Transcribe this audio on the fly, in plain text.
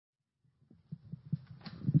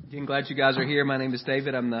I'm glad you guys are here. My name is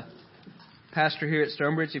David. I'm the pastor here at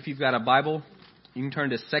StoneBridge. If you've got a Bible, you can turn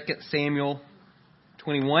to 2 Samuel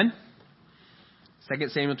 21. 2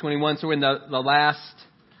 Samuel 21. So we're in the last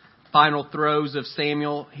final throes of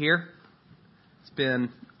Samuel here. It's been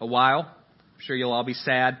a while. I'm sure you'll all be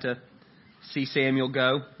sad to see Samuel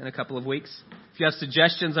go in a couple of weeks. If you have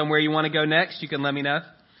suggestions on where you want to go next, you can let me know.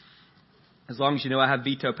 As long as you know I have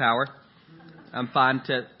veto power, I'm fine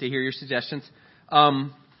to hear your suggestions.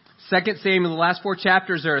 2 Samuel, the last 4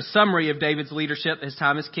 chapters are a summary of David's leadership, his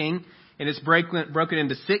time as king. And it's broken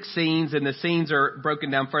into 6 scenes, and the scenes are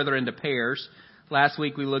broken down further into pairs. Last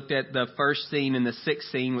week we looked at the first scene and the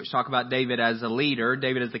 6th scene, which talk about David as a leader,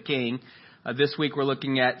 David as the king. This week we're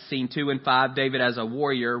looking at scene 2 and 5, David as a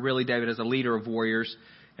warrior, really David as a leader of warriors.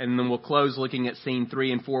 And then we'll close looking at scene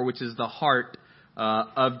 3 and 4, which is the heart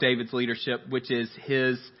of David's leadership, which is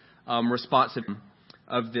his responsibility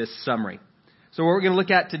of this summary. So what we're going to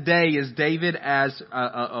look at today is David as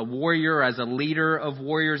a warrior, as a leader of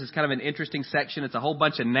warriors. It's kind of an interesting section. It's a whole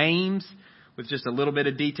bunch of names with just a little bit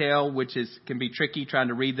of detail, which can be tricky trying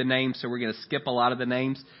to read the names. So we're going to skip a lot of the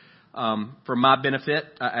names for my benefit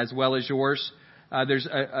as well as yours. There's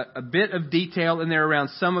a bit of detail in there around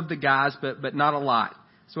some of the guys, but not a lot.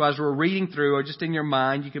 So as we're reading through, or just in your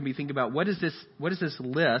mind, you can be thinking about what is this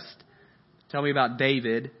list tell me about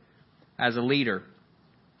David as a leader.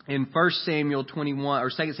 In 1 Samuel 21 or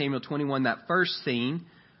 2 Samuel 21, that first scene,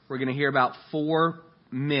 we're going to hear about 4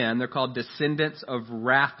 men. They're called descendants of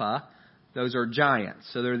Rapha. Those are giants.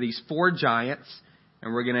 So there are these 4 giants,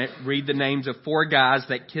 and we're going to read the names of 4 guys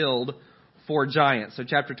that killed 4 giants. So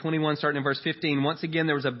chapter 21, starting in verse 15. Once again,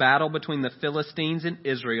 there was a battle between the Philistines and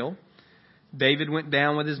Israel. David went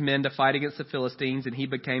down with his men to fight against the Philistines, and he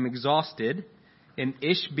became exhausted. And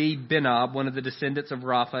Ishbi-Benob, one of the descendants of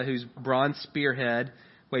Rapha, whose bronze spearhead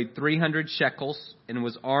weighed 300 shekels and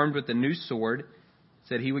was armed with a new sword,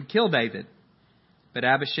 said he would kill David. But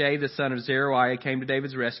Abishai, the son of Zeruiah, came to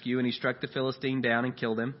David's rescue, and he struck the Philistine down and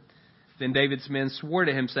killed him. Then David's men swore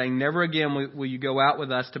to him, saying, "Never again will you go out with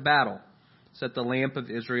us to battle, so that the lamp of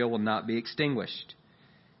Israel will not be extinguished."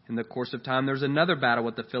 In the course of time, there was another battle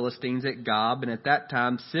with the Philistines at Gob, and at that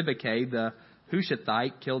time Sibbecai, the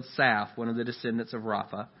Hushathite, killed Saph, one of the descendants of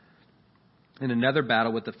Rapha. In another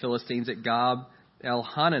battle with the Philistines at Gob,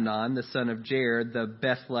 Elhanan, the son of Jair, the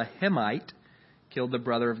Bethlehemite, killed the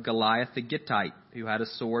brother of Goliath the Gittite, who had a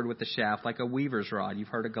sword with a shaft like a weaver's rod. You've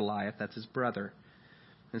heard of Goliath, that's his brother.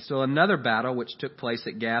 And still another battle which took place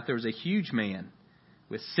at Gath, there was a huge man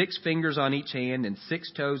with 6 fingers on each hand and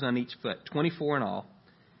 6 toes on each foot, 24 in all.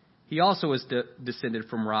 He also was descended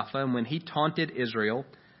from Rapha, and when he taunted Israel,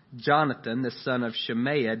 Jonathan, the son of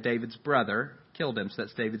Shemaiah, David's brother, killed him. So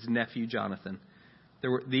that's David's nephew, Jonathan.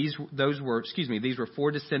 These were 4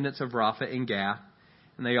 descendants of Rapha in Gath,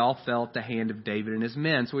 and they all fell at the hand of David and his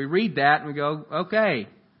men. So we read that and we go, okay,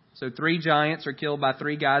 so 3 giants are killed by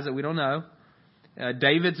 3 guys that we don't know.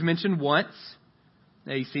 David's mentioned once.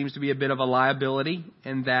 He seems to be a bit of a liability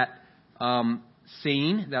in that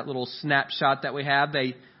scene, that little snapshot that we have.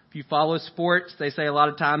 If you follow sports, they say a lot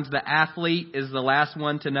of times the athlete is the last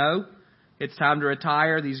one to know. It's time to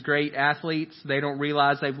retire. These great athletes, they don't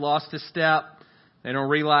realize they've lost a step. They don't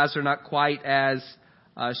realize they're not quite as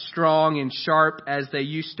strong and sharp as they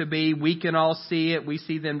used to be. We can all see it. We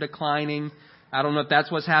see them declining. I don't know if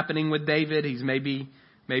that's what's happening with David. Maybe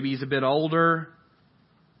he's a bit older.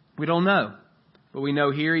 We don't know. But we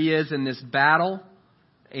know here he is in this battle,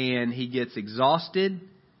 and he gets exhausted,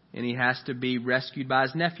 and he has to be rescued by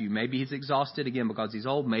his nephew. Maybe he's exhausted, again, because he's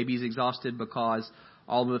old. Maybe he's exhausted because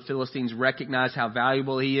all of the Philistines recognize how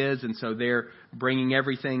valuable he is, and so they're bringing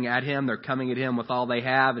everything at him. They're coming at him with all they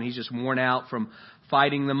have, and he's just worn out from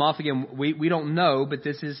fighting them off. Again, we don't know, but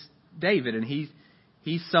this is David, and he's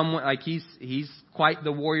someone like he's quite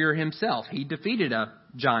the warrior himself. He defeated a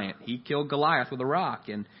giant. He killed Goliath with a rock,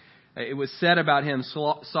 and it was said about him,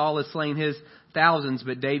 Saul has slain his thousands,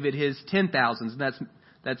 but David his 10,000s. And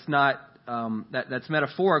that's not. That's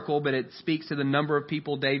metaphorical, but it speaks to the number of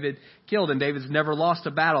people David killed. And David's never lost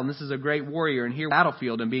a battle. And this is a great warrior. And here,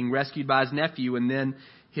 battlefield, and being rescued by his nephew. And then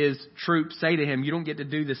his troops say to him, "You don't get to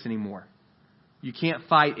do this anymore. You can't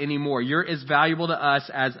fight anymore. You're as valuable to us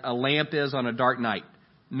as a lamp is on a dark night.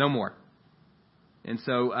 No more." And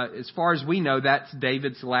so, as far as we know, that's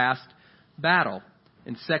David's last battle.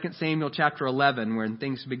 In 2 Samuel chapter 11, when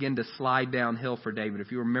things begin to slide downhill for David,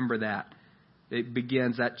 if you remember that.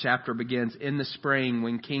 That chapter begins in the spring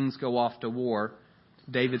when kings go off to war.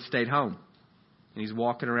 David stayed home. And he's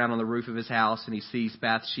walking around on the roof of his house and he sees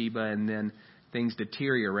Bathsheba, and then things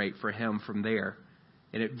deteriorate for him from there.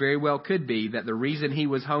 And it very well could be that the reason he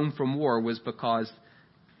was home from war was because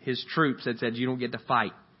his troops that said, you don't get to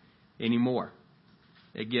fight anymore.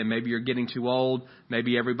 Again, maybe you're getting too old.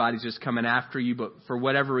 Maybe everybody's just coming after you. But for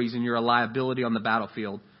whatever reason, you're a liability on the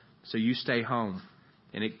battlefield. So you stay home.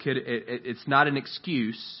 And it's not an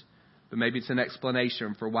excuse, but maybe it's an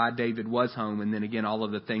explanation for why David was home. And then again, all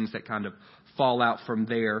of the things that kind of fall out from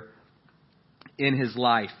there in his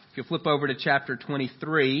life. If you flip over to chapter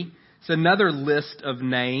 23, it's another list of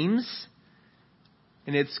names.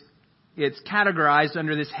 And it's categorized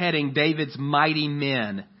under this heading, David's mighty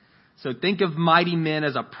men. So think of mighty men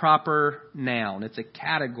as a proper noun. It's a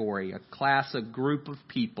category, a class, a group of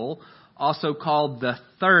people, also called the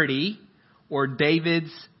 30, or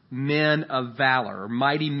David's men of valor, or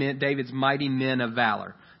mighty men, David's mighty men of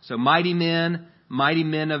valor. So mighty men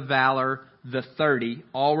of valor, the 30,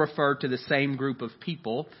 all refer to the same group of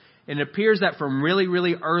people. And it appears that from really,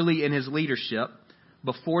 really early in his leadership,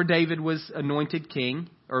 before David was anointed king,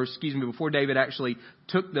 before David actually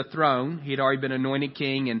took the throne, he had already been anointed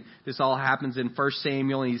king, and this all happens in 1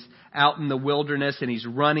 Samuel, and he's out in the wilderness, and he's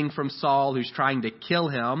running from Saul, who's trying to kill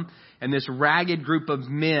him, and this ragged group of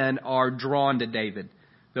men are drawn to David.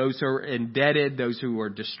 Those who are indebted, those who are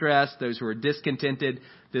distressed, those who are discontented.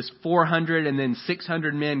 This 400 and then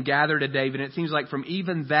 600 men gather to David, and it seems like from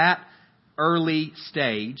even that early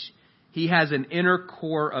stage, he has an inner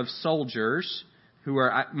core of soldiers who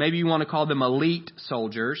are, maybe you want to call them elite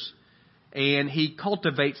soldiers, and he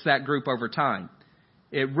cultivates that group over time.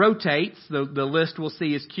 It rotates. The list we'll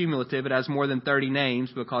see is cumulative. It has more than 30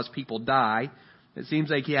 names because people die. It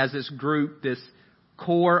seems like he has this group, this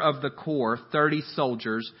core of the core, 30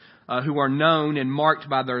 soldiers who are known and marked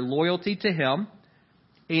by their loyalty to him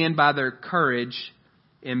and by their courage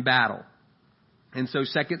in battle. And so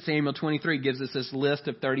 2 Samuel 23 gives us this list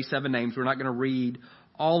of 37 names. We're not going to read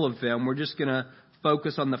all of them. We're just going to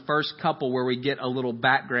focus on the first couple where we get a little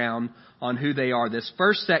background on who they are. This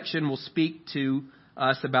first section will speak to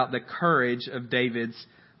us about the courage of David's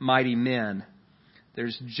mighty men.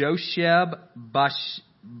 There's Josheb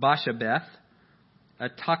Bashabeth, a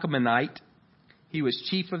Tachmonite. He was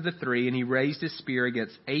chief of the 3, and he raised his spear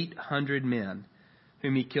against 800 men,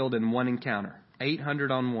 whom he killed in one encounter.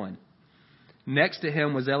 800 on one. Next to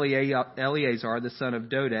him was Eleazar, the son of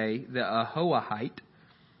Dode, the Ahoahite.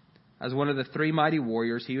 As one of the 3 mighty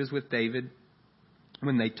warriors, he was with David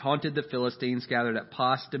when they taunted the Philistines gathered at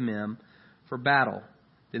Pas Damim for battle.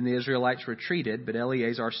 Then the Israelites retreated, but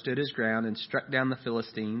Eleazar stood his ground and struck down the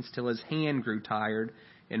Philistines till his hand grew tired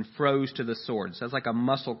and froze to the sword. Sounds like a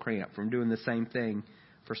muscle cramp from doing the same thing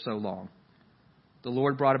for so long. The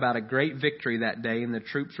Lord brought about a great victory that day, and the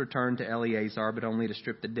troops returned to Eleazar, but only to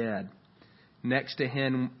strip the dead. Next to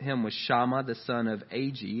him was Shammah, the son of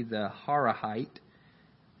Agi, the Harahite.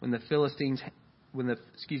 When the Philistines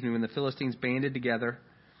banded together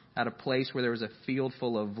at a place where there was a field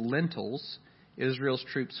full of lentils, Israel's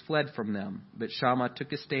troops fled from them. But Shammah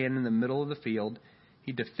took a stand in the middle of the field.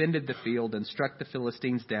 He defended the field and struck the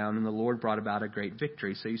Philistines down, and the Lord brought about a great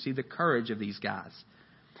victory. So you see the courage of these guys.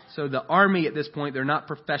 So the army at this point, they're not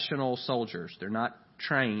professional soldiers. They're not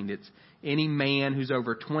trained. It's any man who's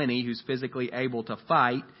over 20 who's physically able to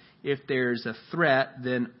fight. If there's a threat,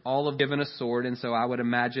 then all have given a sword. And so I would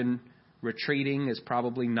imagine retreating is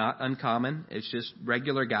probably not uncommon. It's just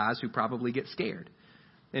regular guys who probably get scared.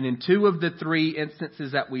 And in 2 of the 3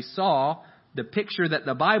 instances that we saw, the picture that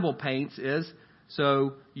the Bible paints is,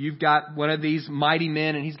 so you've got one of these mighty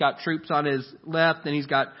men, and he's got troops on his left, and he's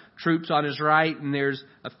got troops on his right, and there's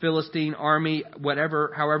a Philistine army,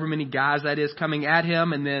 however many guys that is, coming at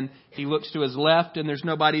him, and then he looks to his left, and there's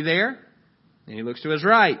nobody there, and he looks to his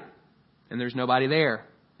right, and there's nobody there.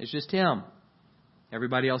 It's just him.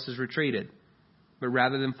 Everybody else has retreated. But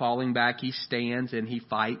rather than falling back, he stands and he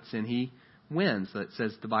fights and he wins.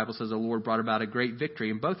 The Bible says the Lord brought about a great victory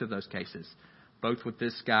in both of those cases. Both with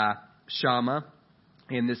this guy, Shammah,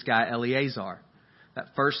 and this guy, Eleazar. That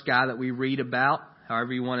first guy that we read about,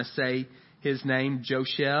 however you want to say his name,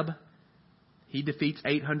 Josheb, he defeats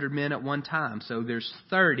 800 men at one time. So there's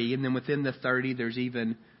 30, and then within the 30, there's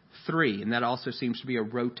even 3. And that also seems to be a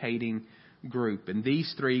rotating group. And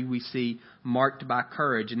these 3 we see marked by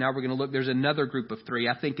courage. And now we're going to look, there's another group of 3.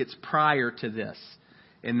 I think it's prior to this.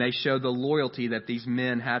 And they show the loyalty that these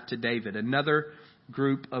men have to David. Another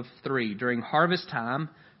group of 3. During harvest time,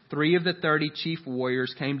 3 of the 30 chief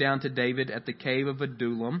warriors came down to David at the cave of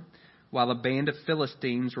Adullam, while a band of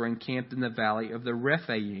Philistines were encamped in the valley of the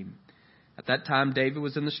Rephaim. At that time, David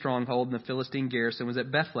was in the stronghold, and the Philistine garrison was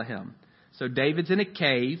at Bethlehem. So David's in a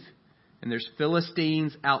cave, and there's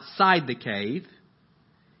Philistines outside the cave.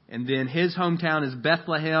 And then his hometown is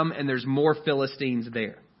Bethlehem, and there's more Philistines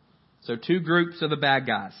there. So 2 groups of the bad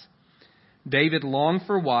guys. David longed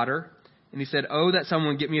for water, and he said, "Oh, that someone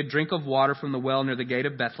would get me a drink of water from the well near the gate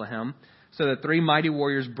of Bethlehem." So the 3 mighty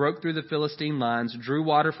warriors broke through the Philistine lines, drew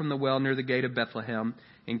water from the well near the gate of Bethlehem,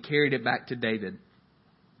 and carried it back to David.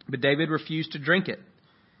 But David refused to drink it.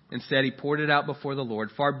 Instead, he poured it out before the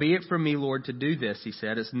Lord. "Far be it from me, Lord, to do this," he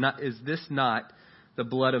said. "Is this not the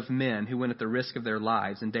blood of men who went at the risk of their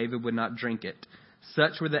lives?" And David would not drink it.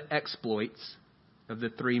 Such were the exploits of the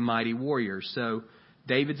 3 mighty warriors. So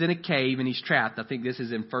David's in a cave and he's trapped. I think this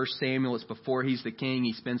is in 1 Samuel. It's before he's the king.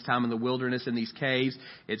 He spends time in the wilderness in these caves.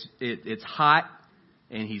 It's hot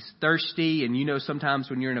and he's thirsty. And you know, sometimes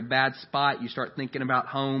when you're in a bad spot, you start thinking about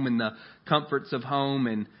home and the comforts of home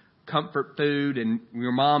and comfort food and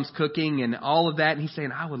your mom's cooking and all of that. And he's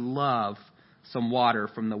saying, "I would love some water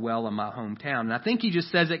from the well in my hometown." And I think he just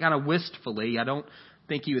says it kind of wistfully. I don't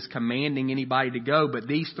think he was commanding anybody to go. But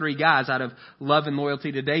these 3 guys, out of love and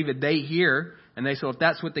loyalty to David, they hear and they say, "If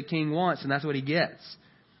that's what the king wants, and that's what he gets."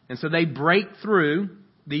 And so they break through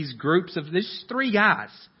these groups of these 3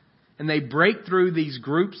 guys. And they break through these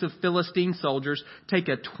groups of Philistine soldiers, take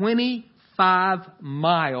a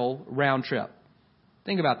 25-mile round trip.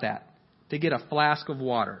 Think about that. To get a flask of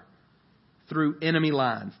water through enemy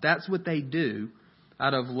lines. That's what they do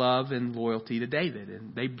out of love and loyalty to David.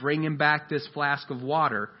 And they bring him back this flask of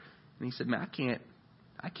water. And he said, "Man, I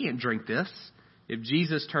can't drink this. If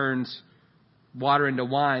Jesus turns water into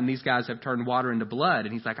wine, these guys have turned water into blood."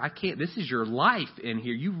 And he's like, "I can't. This is your life in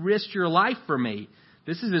here. You risked your life for me.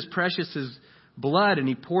 This is as precious as blood." And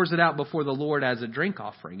he pours it out before the Lord as a drink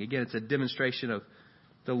offering. Again, it's a demonstration of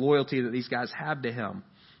the loyalty that these guys have to him.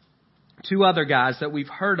 2 other guys that we've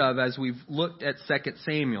heard of as we've looked at 2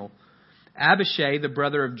 Samuel. Abishai, the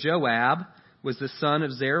brother of Joab, was the son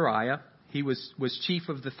of Zeruiah. He was chief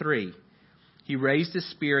of the 3. He raised his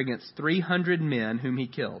spear against 300 men whom he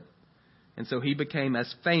killed. And so he became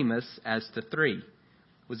as famous as the 3.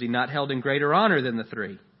 Was he not held in greater honor than the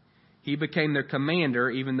 3? He became their commander,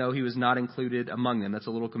 even though he was not included among them. That's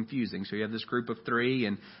a little confusing. So you have this group of 3,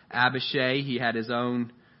 and Abishai, he had his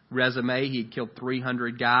own resume. He had killed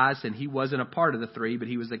 300 guys, and he wasn't a part of the 3, but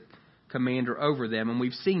he was the commander over them. And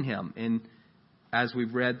we've seen him in, as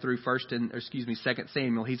we've read through 2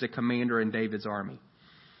 Samuel, he's a commander in David's army.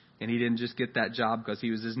 And he didn't just get that job because he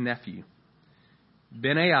was his nephew.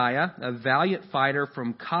 Benaiah, a valiant fighter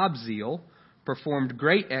from Kabzeel, performed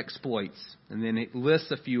great exploits. And then it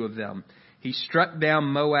lists a few of them. He struck down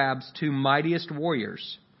Moab's 2 mightiest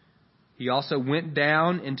warriors. He also went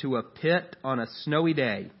down into a pit on a snowy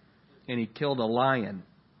day, and he killed a lion.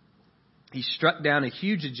 He struck down a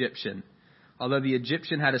huge Egyptian. Although the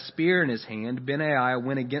Egyptian had a spear in his hand, Benaiah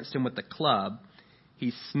went against him with a club.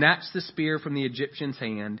 He snatched the spear from the Egyptian's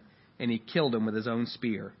hand, and he killed him with his own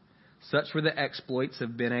spear. Such were the exploits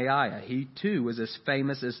of Benaiah. He too was as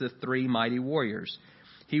famous as the 3 mighty warriors.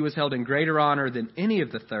 He was held in greater honor than any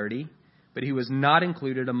of the 30, but he was not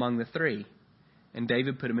included among the 3. And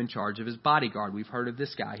David put him in charge of his bodyguard. We've heard of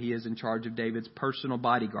this guy. He is in charge of David's personal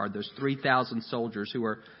bodyguard. Those 3,000 soldiers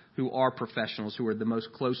who are professionals, who are the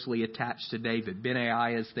most closely attached to David.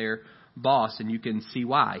 Benaiah is their boss, and you can see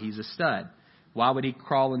why. He's a stud. Why would he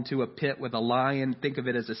crawl into a pit with a lion? Think of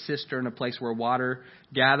it as a cistern, a place where water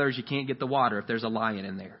gathers. You can't get the water if there's a lion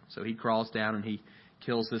in there. So he crawls down and he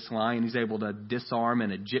kills this lion. He's able to disarm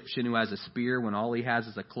an Egyptian who has a spear when all he has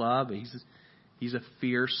is a club. He's a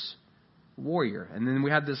fierce warrior. And then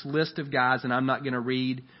we have this list of guys, and I'm not going to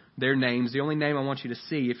read their names. The only name I want you to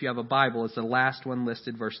see, if you have a Bible, is the last one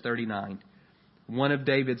listed, verse 39. One of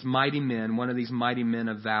David's mighty men, one of these mighty men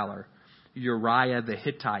of valor, Uriah the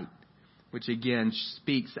Hittite, which again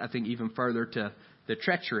speaks, I think, even further to the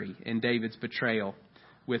treachery in David's betrayal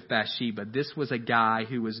with Bathsheba. This was a guy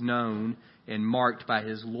who was known and marked by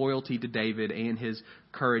his loyalty to David and his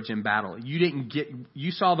courage in battle.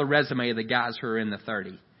 You saw the resume of the guys who are in the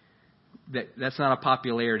 30. That's not a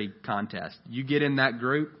popularity contest. You get in that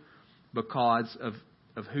group because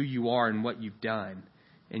of who you are and what you've done.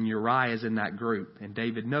 And Uriah is in that group. And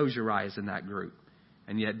David knows Uriah is in that group.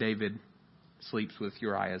 And yet David sleeps with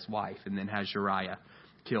Uriah's wife and then has Uriah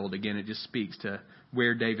killed. Again, it just speaks to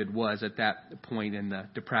where David was at that point in the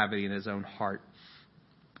depravity in his own heart.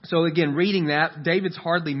 So again, reading that, David's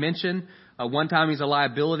hardly mentioned. One time he's a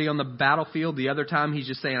liability on the battlefield. The other time he's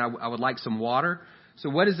just saying, I would like some water. So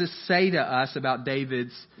what does this say to us about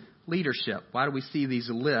David's leadership? Why do we see these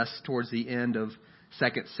lists towards the end of 2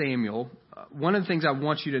 Samuel? One of the things I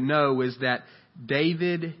want you to know is that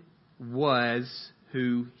David was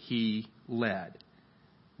who he led.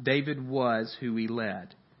 David was who he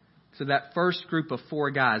led. So that first group of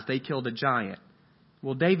 4 guys, they killed a giant.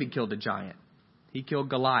 Well, David killed a giant. He killed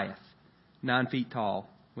Goliath, 9 feet tall,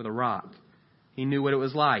 with a rock. He knew what it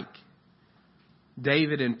was like.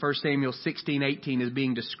 David in 1 Samuel 16:18 is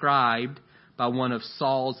being described by one of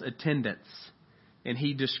Saul's attendants. And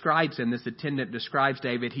he describes him, this attendant describes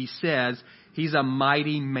David. He says he's a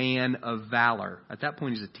mighty man of valor. At that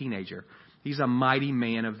point, he's a teenager. He's a mighty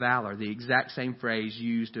man of valor. The exact same phrase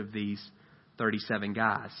used of these 37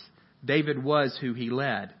 guys. David was who he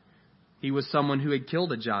led. He was someone who had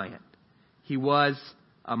killed a giant. He was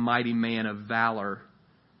a mighty man of valor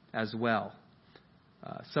as well.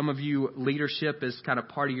 Some of you, leadership is kind of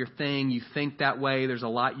part of your thing. You think that way. There's a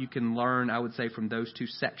lot you can learn, I would say, from those two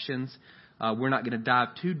sections. We're not going to dive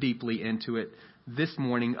too deeply into it this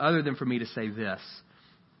morning, other than for me to say this.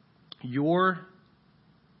 Your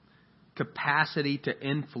capacity to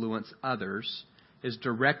influence others is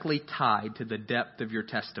directly tied to the depth of your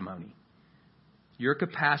testimony. Your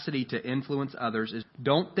capacity to influence others is,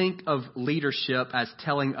 don't think of leadership as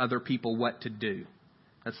telling other people what to do.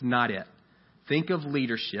 That's not it. Think of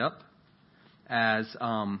leadership as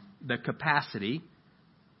the capacity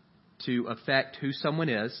to affect who someone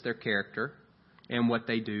is, their character, and what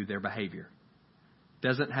they do, their behavior.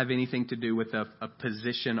 Doesn't have anything to do with a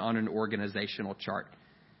position on an organizational chart.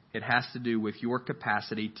 It has to do with your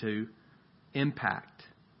capacity to impact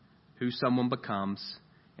who someone becomes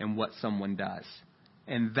and what someone does.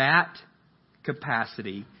 And that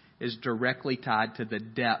capacity is directly tied to the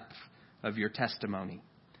depth of your testimony.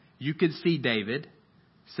 You could see David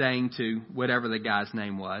saying to whatever the guy's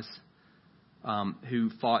name was,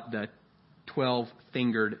 who fought the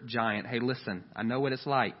 12-fingered giant, hey, listen, I know what it's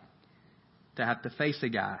like to have to face a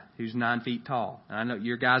guy who's 9 feet tall. And I know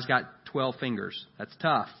your guy's got 12 fingers. That's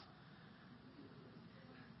tough.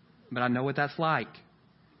 But I know what that's like.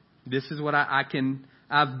 This is what I've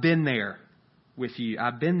been there with you.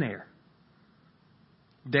 I've been there.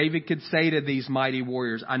 David could say to these mighty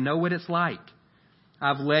warriors, I know what it's like.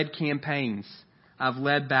 I've led campaigns. I've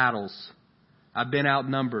led battles. I've been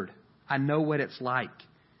outnumbered. I know what it's like.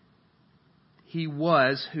 He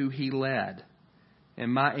was who he led.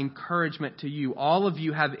 And my encouragement to you, all of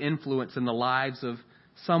you have influence in the lives of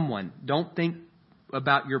someone. Don't think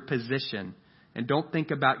about your position and don't think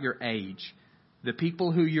about your age. The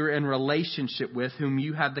people who you're in relationship with, whom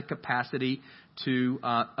you have the capacity to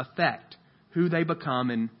affect, who they become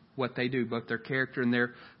and what they do, both their character and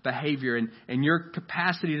their behavior. And your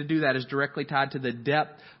capacity to do that is directly tied to the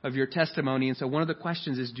depth of your testimony. And so one of the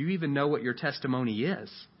questions is, do you even know what your testimony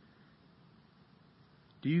is?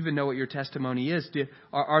 Do you even know what your testimony is?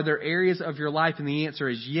 Are there areas of your life? And the answer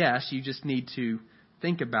is yes. You just need to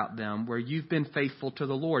think about them where you've been faithful to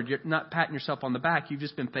the Lord. You're not patting yourself on the back. You've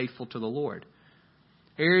just been faithful to the Lord.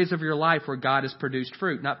 Areas of your life where God has produced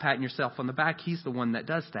fruit, not patting yourself on the back. He's the one that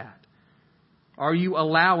does that. Are you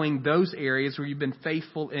allowing those areas where you've been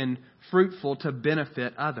faithful and fruitful to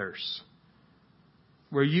benefit others?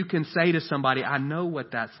 Where you can say to somebody, I know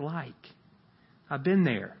what that's like. I've been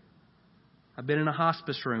there. I've been in a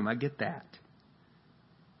hospice room. I get that.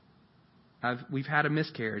 We've had a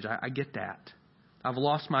miscarriage. I get that. I've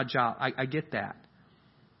lost my job. I get that.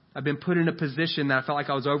 I've been put in a position that I felt like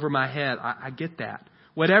I was over my head. I get that.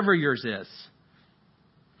 Whatever yours is.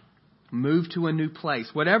 Move to a new place.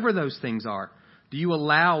 Whatever those things are. Do you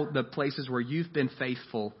allow the places where you've been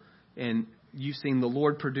faithful and you've seen the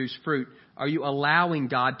Lord produce fruit? Are you allowing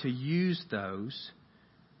God to use those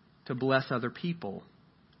to bless other people?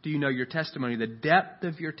 Do you know your testimony? The depth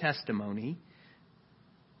of your testimony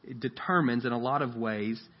determines in a lot of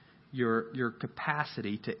ways your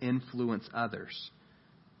capacity to influence others.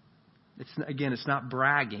 It's not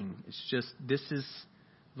bragging. It's just, this is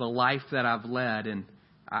the life that I've led, and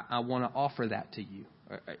I want to offer that to you.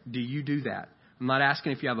 Do you do that? I'm not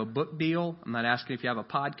asking if you have a book deal. I'm not asking if you have a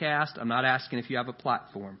podcast. I'm not asking if you have a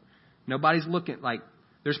platform. Nobody's looking like,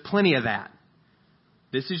 there's plenty of that.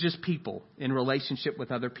 This is just people in relationship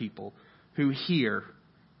with other people who hear,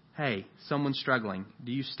 hey, someone's struggling.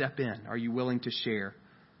 Do you step in? Are you willing to share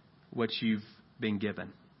what you've been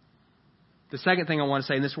given? The second thing I want to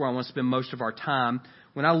say, and this is where I want to spend most of our time,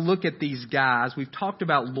 when I look at these guys, we've talked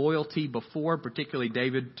about loyalty before, particularly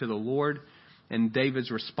David to the Lord and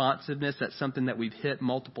David's responsiveness. That's something that we've hit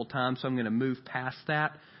multiple times, so I'm going to move past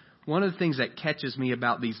that. One of the things that catches me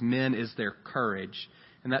about these men is their courage.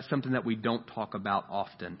 And that's something that we don't talk about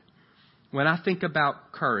often. When I think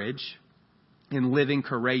about courage and living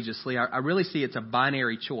courageously, I really see it's a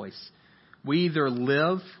binary choice. We either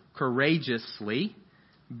live courageously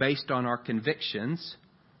based on our convictions,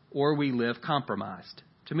 or we live compromised.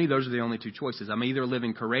 To me, those are the only two choices. I'm either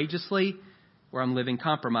living courageously or I'm living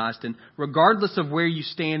compromised. And regardless of where you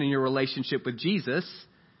stand in your relationship with Jesus,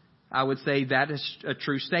 I would say that is a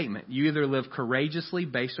true statement. You either live courageously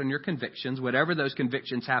based on your convictions, whatever those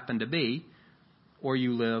convictions happen to be, or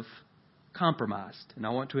you live compromised. And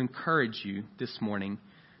I want to encourage you this morning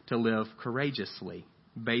to live courageously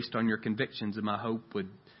based on your convictions. And my hope would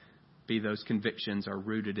be those convictions are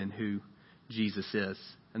rooted in who Jesus is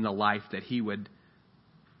and the life that He would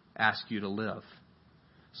ask you to live.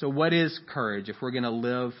 So what is courage if we're going to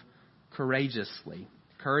live courageously?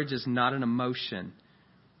 Courage is not an emotion.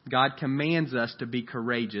 God commands us to be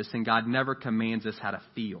courageous, and God never commands us how to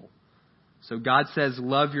feel. So God says,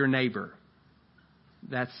 love your neighbor.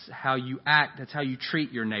 That's how you act. That's how you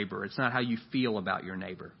treat your neighbor. It's not how you feel about your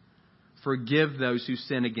neighbor. Forgive those who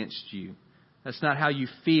sin against you. That's not how you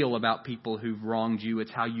feel about people who've wronged you.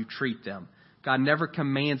 It's how you treat them. God never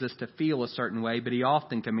commands us to feel a certain way, but He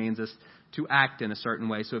often commands us to act in a certain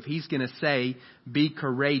way. So if He's going to say, be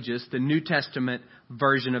courageous, the New Testament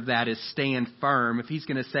version of that is stand firm. If He's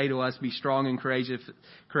going to say to us, be strong and courageous,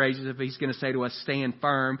 if He's going to say to us, stand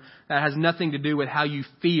firm, that has nothing to do with how you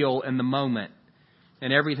feel in the moment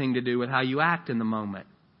and everything to do with how you act in the moment.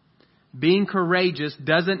 Being courageous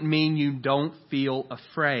doesn't mean you don't feel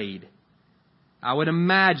afraid. I would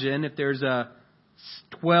imagine if there's a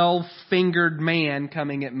 12-fingered man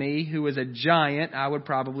coming at me who is a giant, I would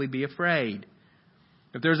probably be afraid.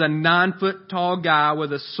 If there's a 9-foot-tall guy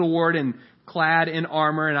with a sword and clad in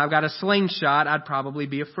armor and I've got a slingshot, I'd probably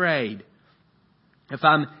be afraid. If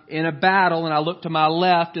I'm in a battle and I look to my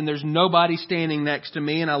left and there's nobody standing next to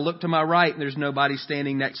me, and I look to my right and there's nobody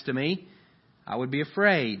standing next to me, I would be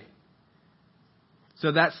afraid.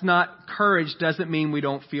 So that's not, courage doesn't mean we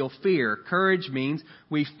don't feel fear. Courage means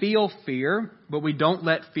we feel fear, but we don't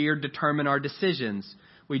let fear determine our decisions.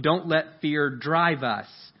 We don't let fear drive us.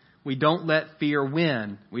 We don't let fear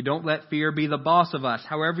win. We don't let fear be the boss of us,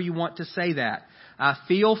 however you want to say that. I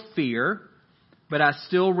feel fear, but I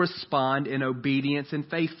still respond in obedience and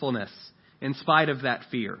faithfulness in spite of that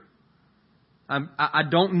fear. I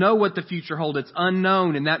don't know what the future holds. It's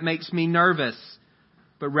unknown, and that makes me nervous.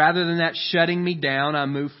 But rather than that shutting me down, I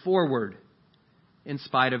move forward in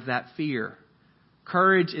spite of that fear.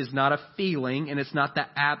 Courage is not a feeling, and it's not the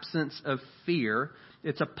absence of fear.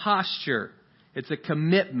 It's a posture. It's a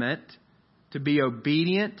commitment to be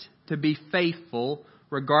obedient, to be faithful,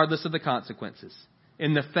 regardless of the consequences,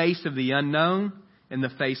 in the face of the unknown, in the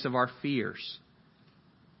face of our fears.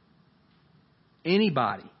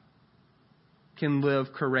 Anybody can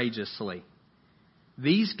live courageously.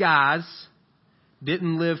 These guys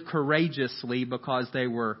didn't live courageously because they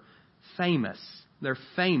were famous. They're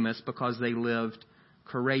famous because they lived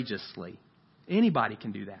courageously. Anybody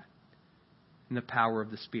can do that in the power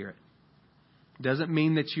of the Spirit. It doesn't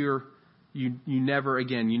mean that you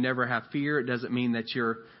never have fear. It doesn't mean that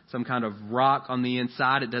you're some kind of rock on the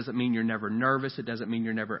inside. It doesn't mean you're never nervous. It doesn't mean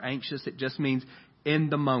you're never anxious. It just means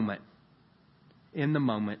in the moment,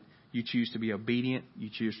 you choose to be obedient. You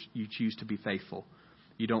choose to be faithful.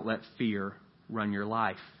 You don't let fear run your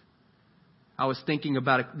life. I was thinking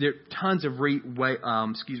about it. There are tons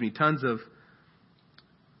of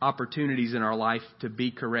opportunities in our life to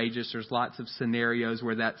be courageous. There's lots of scenarios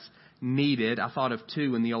where that's needed. I thought of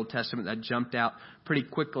two in the Old Testament that jumped out pretty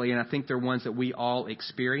quickly, and I think they're ones that we all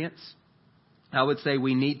experience. I would say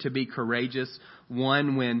we need to be courageous,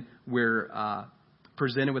 one, when we're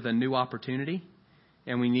presented with a new opportunity,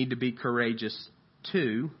 and we need to be courageous,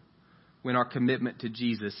 two, when our commitment to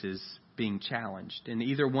Jesus is being challenged. In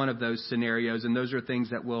either one of those scenarios, and those are things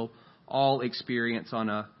that we'll all experience on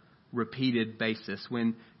a repeated basis.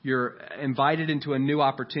 When you're invited into a new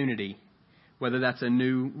opportunity, whether that's a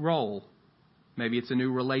new role, maybe it's a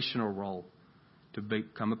new relational role, to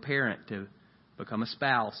become a parent, to become a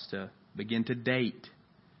spouse, to begin to date.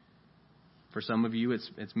 For some of you,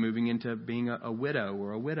 it's moving into being a widow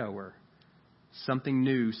or a widower. Something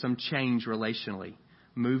new, some change relationally.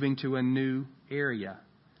 Moving to a new area,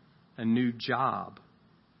 a new job.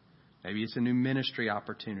 Maybe it's a new ministry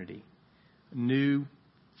opportunity. New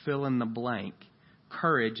fill in the blank.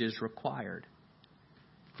 Courage is required.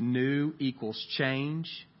 New equals change.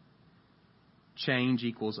 Change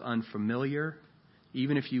equals unfamiliar.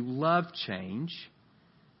 Even if you love change,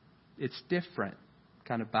 it's different,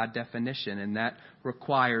 kind of by definition. And that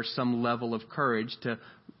requires some level of courage to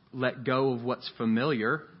let go of what's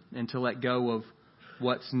familiar and to let go of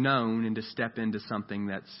what's known and to step into something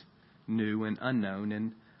that's new and unknown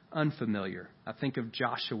and unfamiliar. I think of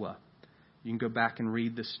Joshua. You can go back and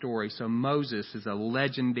read the story. So Moses is a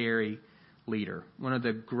legendary leader, one of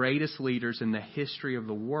the greatest leaders in the history of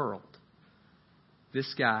the world.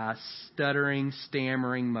 This guy, stuttering,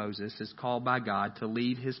 stammering Moses, is called by God to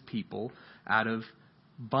lead his people out of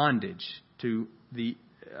bondage to the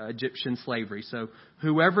Egyptian slavery. So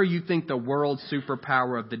whoever you think the world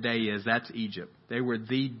superpower of the day is, that's Egypt. They were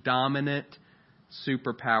the dominant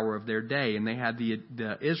superpower of their day, and they had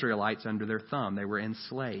the Israelites under their thumb. They were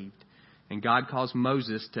enslaved. And God calls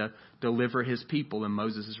Moses to deliver his people, and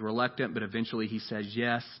Moses is reluctant, but eventually he says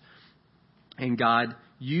yes. And God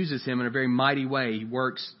uses him in a very mighty way. He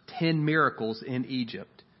works 10 miracles in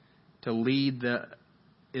Egypt to lead the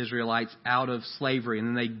Israelites out of slavery.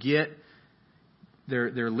 And then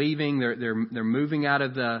they're leaving, they're moving out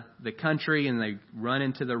of the country, and they run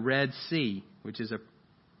into the Red Sea, which is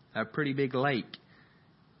a pretty big lake.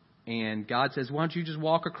 And God says, why don't you just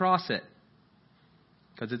walk across it?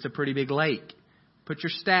 Because it's a pretty big lake. Put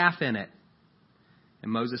your staff in it.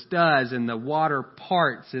 And Moses does, and the water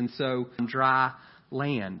parts, and so dry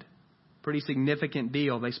land. Pretty significant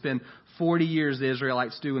deal. They spend 40 years, the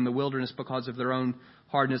Israelites do, in the wilderness because of their own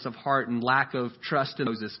hardness of heart and lack of trust in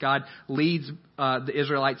Moses. God leads the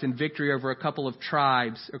Israelites in victory over a couple of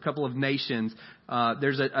tribes, a couple of nations.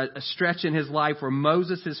 There's a stretch in his life where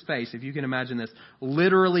Moses' face, if you can imagine this,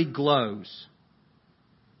 literally glows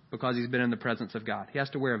because he's been in the presence of God. He has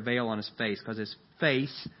to wear a veil on his face because his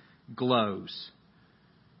face glows.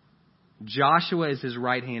 Joshua is his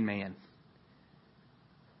right-hand man.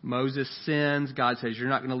 Moses sins. God says, you're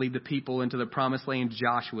not going to lead the people into the promised land.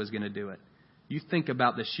 Joshua is going to do it. You think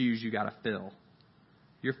about the shoes you got to fill.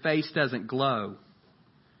 Your face doesn't glow.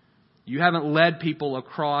 You haven't led people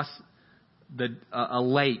across a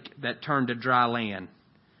lake that turned to dry land.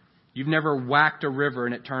 You've never whacked a river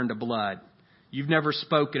and it turned to blood. You've never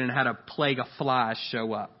spoken and had a plague of flies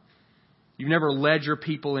show up. You've never led your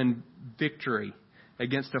people in victory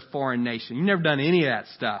against a foreign nation. You've never done any of that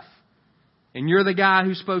stuff. And you're the guy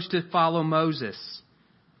who's supposed to follow Moses.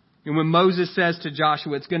 And when Moses says to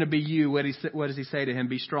Joshua, it's going to be you, what does he say to him?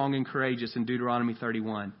 Be strong and courageous in Deuteronomy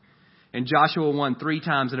 31. And Joshua 1, 3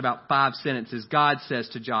 times in about 5 sentences, God says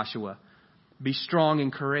to Joshua, be strong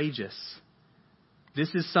and courageous.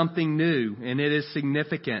 This is something new, and it is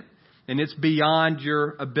significant. And it's beyond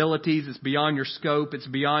your abilities. It's beyond your scope. It's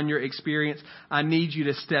beyond your experience. I need you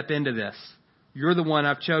to step into this. You're the one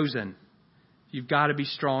I've chosen. You've got to be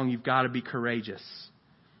strong. You've got to be courageous.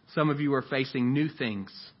 Some of you are facing new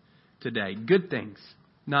things today. Good things,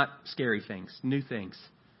 not scary things. New things.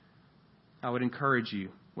 I would encourage you.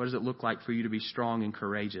 What does it look like for you to be strong and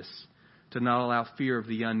courageous? To not allow fear of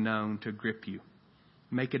the unknown to grip you.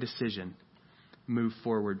 Make a decision. Move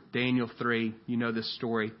forward. Daniel 3, you know this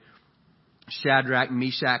story. Shadrach,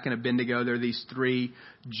 Meshach, and Abednego. They're these 3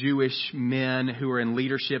 Jewish men who are in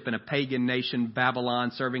leadership in a pagan nation,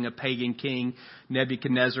 Babylon, serving a pagan king,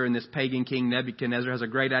 Nebuchadnezzar. And this pagan king, Nebuchadnezzar, has a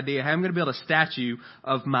great idea. Hey, I'm going to build a statue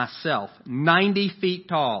of myself, 90 feet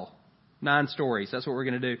tall, 9 stories. That's what we're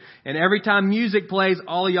going to do. And every time music plays,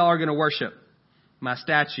 all of y'all are going to worship my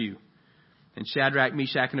statue. And Shadrach,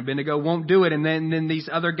 Meshach, and Abednego won't do it. And then these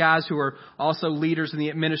other guys who are also leaders in the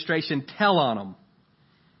administration tell on them.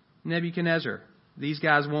 Nebuchadnezzar, these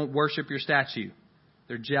guys won't worship your statue.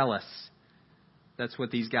 They're jealous. That's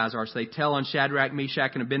what these guys are. So they tell on Shadrach,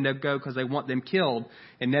 Meshach, and Abednego because they want them killed.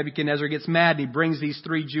 And Nebuchadnezzar gets mad and he brings these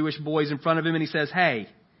 3 Jewish boys in front of him and he says, hey,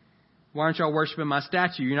 why aren't y'all worshiping my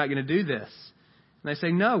statue? You're not going to do this. And they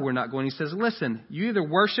say, no, we're not going. He says, listen, you either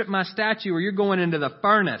worship my statue or you're going into the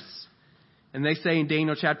furnace. And they say in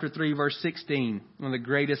Daniel chapter 3, verse 16, one of the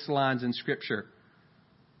greatest lines in Scripture,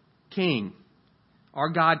 King, our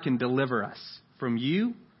God can deliver us from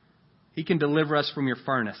you. He can deliver us from your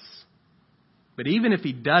furnace. But even if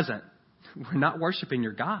He doesn't, we're not worshiping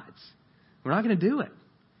your gods. We're not going to do it.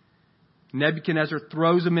 Nebuchadnezzar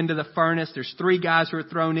throws them into the furnace. There's 3 guys who are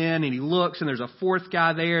thrown in, and he looks, and there's a 4th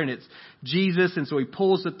guy there, and it's Jesus. And so he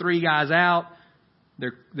pulls the 3 guys out.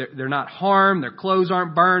 They're not harmed. Their clothes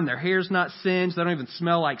aren't burned. Their hair's not singed. They don't even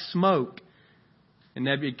smell like smoke. And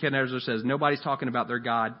Nebuchadnezzar says, nobody's talking about their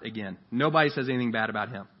God again. Nobody says anything bad about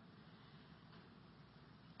him.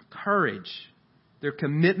 Courage. Their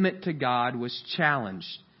commitment to God was challenged.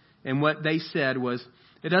 And what they said was,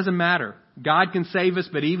 it doesn't matter. God can save us,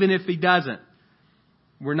 but even if He doesn't,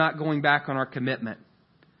 we're not going back on our commitment.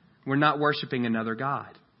 We're not worshiping another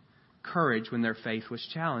God. Courage when their faith was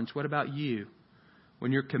challenged. What about you?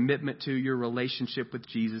 When your commitment to your relationship with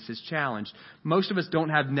Jesus is challenged. Most of us don't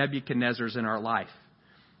have Nebuchadnezzars in our life.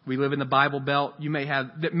 We live in the Bible Belt. You may have,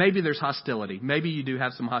 maybe there's hostility. Maybe you do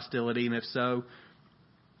have some hostility, and if so,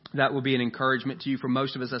 that will be an encouragement to you. For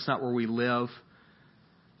most of us, that's not where we live.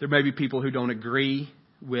 There may be people who don't agree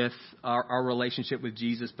with our relationship with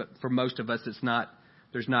Jesus, but for most of us,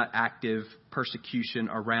 there's not active persecution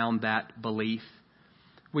around that belief.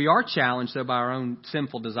 We are challenged, though, by our own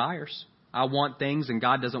sinful desires. I want things and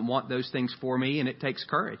God doesn't want those things for me, and it takes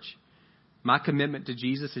courage. My commitment to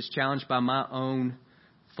Jesus is challenged by my own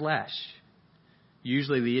flesh.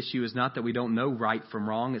 Usually the issue is not that we don't know right from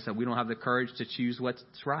wrong. It's that we don't have the courage to choose what's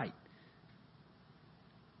right.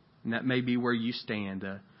 And that may be where you stand.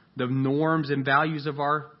 The norms and values of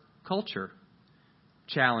our culture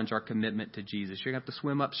challenge our commitment to Jesus. You're going to have to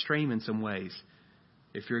swim upstream in some ways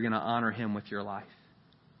if you're going to honor Him with your life.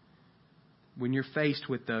 When you're faced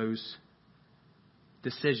with those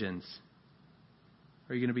decisions,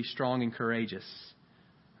 are you going to be strong and courageous?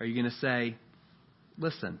 Are you going to say,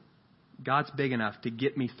 listen, God's big enough to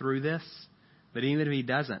get me through this, but even if He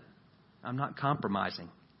doesn't, I'm not compromising.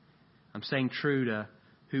 I'm staying true to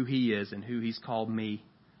who He is and who He's called me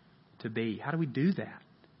to be. How do we do that?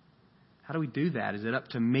 How do we do that? Is it up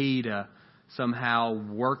to me to somehow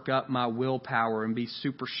work up my willpower and be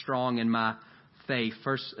super strong in my faith?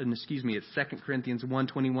 It's 2 Corinthians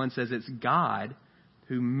 1:21 says it's God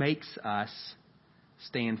who makes us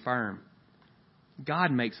stand firm.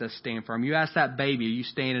 God makes us stand firm. You ask that baby, are you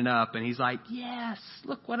standing up? And he's like, yes,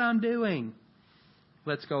 look what I'm doing.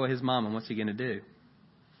 Let's go with his mama. What's he going to do?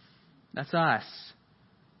 That's us.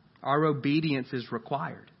 Our obedience is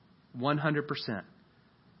required. 100%.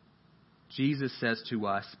 Jesus says to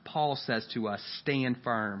us, Paul says to us, stand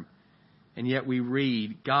firm. And yet we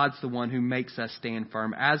read, God's the one who makes us stand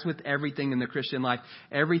firm. As with everything in the Christian life,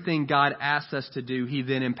 everything God asks us to do, He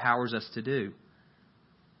then empowers us to do.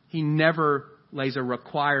 He never lays a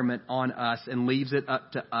requirement on us and leaves it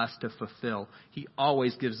up to us to fulfill. He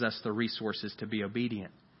always gives us the resources to be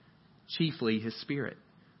obedient, chiefly His Spirit.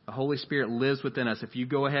 The Holy Spirit lives within us. If you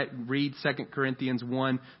go ahead and read 2 Corinthians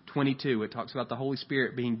 1:22, it talks about the Holy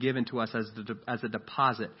Spirit being given to us as a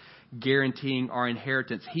deposit, guaranteeing our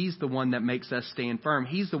inheritance. He's the one that makes us stand firm.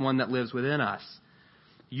 He's the one that lives within us.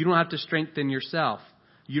 You don't have to strengthen yourself.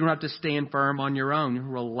 You don't have to stand firm on your own. You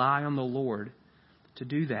rely on the Lord to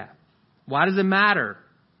do that. Why does it matter?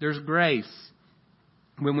 There's grace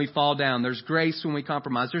when we fall down. There's grace when we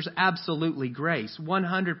compromise. There's absolutely grace,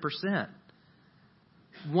 100%.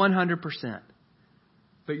 100%.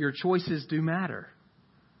 But your choices do matter.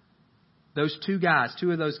 Those two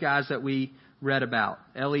of those guys that we read about,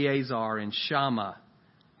 Eleazar and Shammah,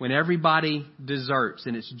 when everybody deserts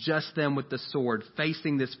and it's just them with the sword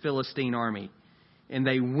facing this Philistine army, and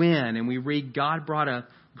they win, and we read God brought a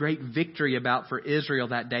great victory about for Israel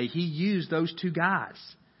that day. He used those two guys.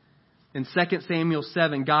 In 2 Samuel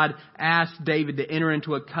 7, God asked David to enter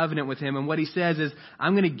into a covenant with him. And what He says is,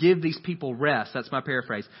 I'm going to give these people rest. That's my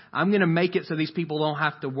paraphrase. I'm going to make it so these people don't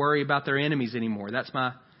have to worry about their enemies anymore. That's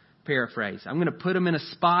my paraphrase. I'm going to put them in a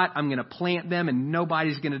spot. I'm going to plant them, and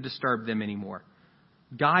nobody's going to disturb them anymore.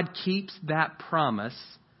 God keeps that promise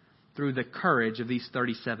through the courage of these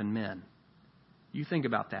 37 men. You think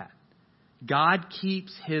about that. God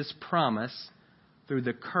keeps His promise through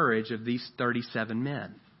the courage of these 37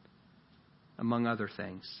 men. Among other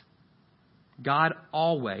things. God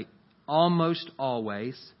almost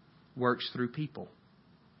always works through people.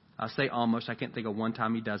 I say almost. I can't think of one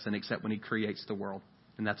time He doesn't, except when He creates the world.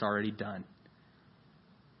 And that's already done.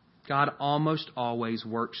 God almost always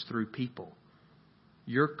works through people.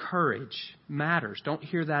 Your courage matters. Don't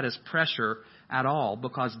hear that as pressure at all,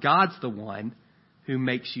 because God's the one who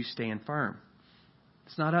makes you stand firm.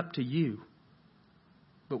 It's not up to you,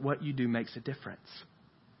 but what you do makes a difference.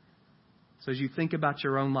 So as you think about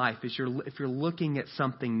your own life, if you're looking at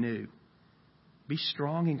something new, be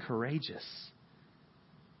strong and courageous.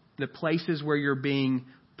 The places where you're being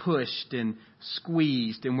pushed and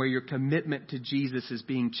squeezed and where your commitment to Jesus is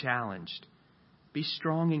being challenged, be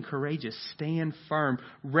strong and courageous. Stand firm.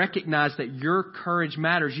 Recognize that your courage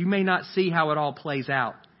matters. You may not see how it all plays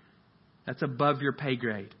out. That's above your pay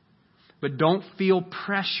grade. But don't feel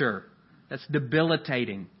pressure. That's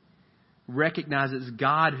debilitating. Recognize it's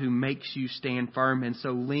God who makes you stand firm, and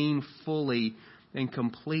so lean fully and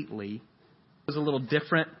completely. It was a little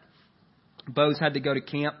different. Bo's had to go to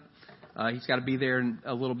camp. He's got to be there in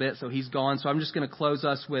a little bit, so he's gone. So I'm just going to close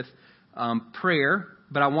us with prayer,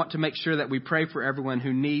 but I want to make sure that we pray for everyone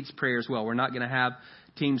who needs prayer as well. We're not going to have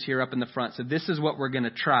teams here up in the front. So this is what we're going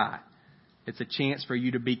to try. It's a chance for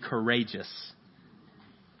you to be courageous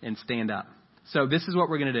and stand up. So this is what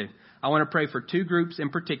we're going to do. I want to pray for two groups in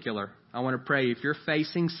particular. I want to pray if you're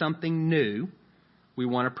facing something new, we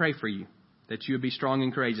want to pray for you, that you would be strong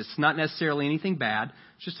and courageous. It's not necessarily anything bad.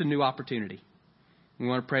 It's just a new opportunity. We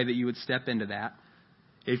want to pray that you would step into that.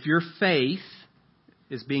 If your faith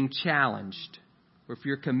is being challenged, or if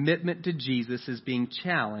your commitment to Jesus is being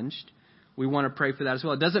challenged, we want to pray for that as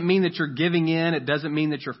well. It doesn't mean that you're giving in. It doesn't mean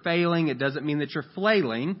that you're failing. It doesn't mean that you're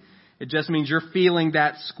flailing. It just means you're feeling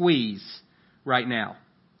that squeeze. right now.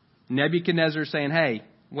 Nebuchadnezzar saying, hey,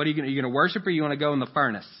 what are you going to worship, or you want to go in the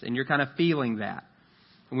furnace? And you're kind of feeling that.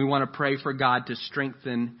 And we want to pray for God to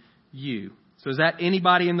strengthen you. So is that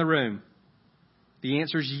anybody in the room? The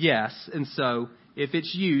answer is yes. And so if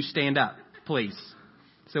it's you, stand up, please,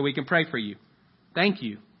 so we can pray for you. Thank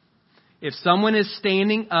you. If someone is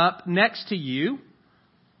standing up next to you,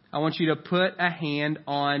 I want you to put a hand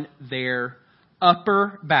on their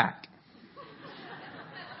upper back.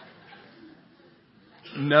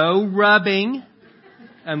 No rubbing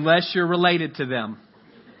unless you're related to them.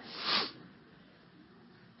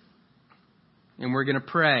 And we're going to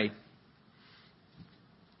pray.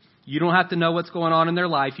 You don't have to know what's going on in their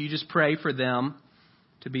life. You just pray for them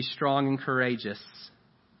to be strong and courageous.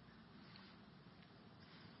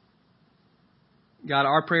 God,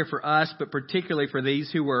 our prayer for us, but particularly for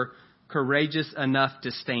these who were courageous enough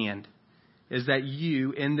to stand, is that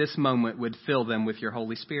you, in this moment, would fill them with your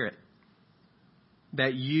Holy Spirit.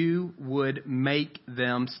 That you would make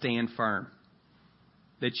them stand firm.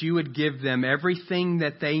 That you would give them everything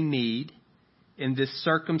that they need in this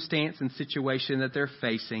circumstance and situation that they're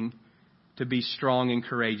facing to be strong and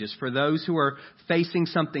courageous. For those who are facing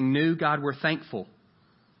something new, God, we're thankful.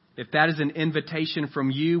 If that is an invitation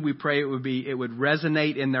from you, we pray it would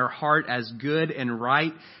resonate in their heart as good and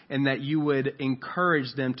right, and that you would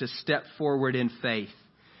encourage them to step forward in faith.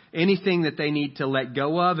 Anything that they need to let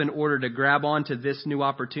go of in order to grab onto this new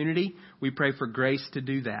opportunity, we pray for grace to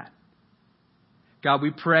do that. God,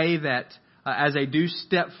 we pray that as they do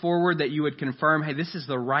step forward, that you would confirm, hey, this is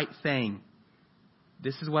the right thing.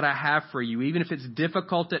 This is what I have for you. Even if it's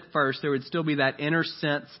difficult at first, there would still be that inner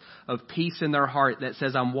sense of peace in their heart that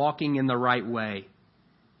says, I'm walking in the right way.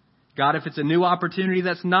 God, if it's a new opportunity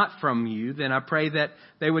that's not from you, then I pray that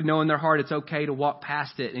they would know in their heart it's okay to walk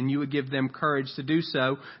past it, and you would give them courage to do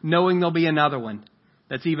so, knowing there'll be another one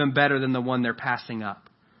that's even better than the one they're passing up.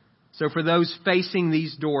 So for those facing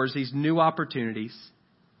these doors, these new opportunities,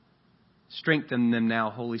 strengthen them now,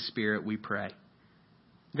 Holy Spirit, we pray.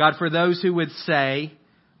 God, for those who would say,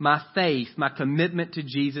 my faith, my commitment to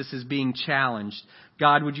Jesus is being challenged,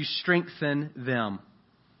 God, would you strengthen them?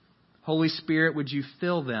 Holy Spirit, would you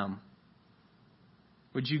fill them?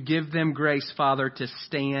 Would you give them grace, Father, to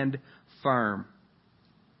stand firm?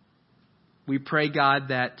 We pray, God,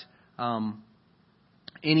 that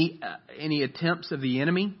any attempts of the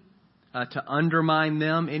enemy to undermine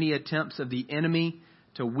them, any attempts of the enemy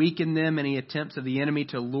to weaken them, any attempts of the enemy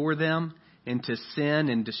to lure them into sin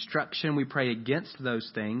and destruction, we pray against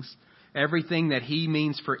those things. Everything that he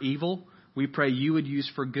means for evil, we pray you would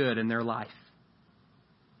use for good in their life.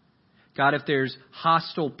 God, if there's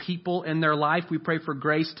hostile people in their life, we pray for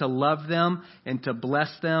grace to love them and to bless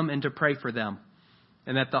them and to pray for them.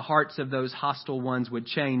 And that the hearts of those hostile ones would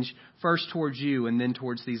change first towards you and then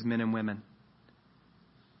towards these men and women.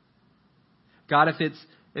 God, if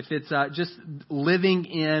it's just living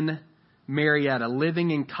in Marietta,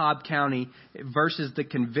 living in Cobb County versus the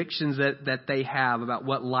convictions that they have about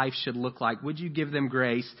what life should look like, would you give them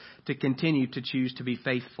grace to continue to choose to be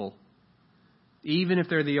faithful? Even if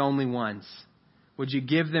they're the only ones, would you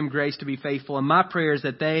give them grace to be faithful? And my prayer is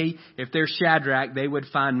that they, if they're Shadrach, they would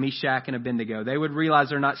find Meshach and Abednego. They would realize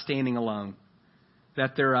they're not standing alone,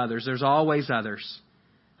 that there are others. There's always others.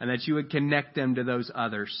 And that you would connect them to those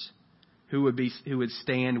others who would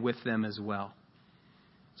stand with them as well.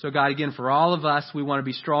 So God, again, for all of us, we want to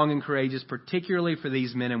be strong and courageous, particularly for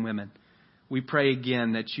these men and women. We pray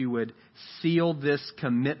again that you would seal this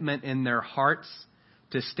commitment in their hearts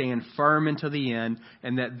to stand firm until the end,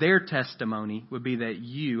 and that their testimony would be that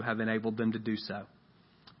you have enabled them to do so.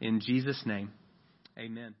 In Jesus' name,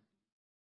 amen.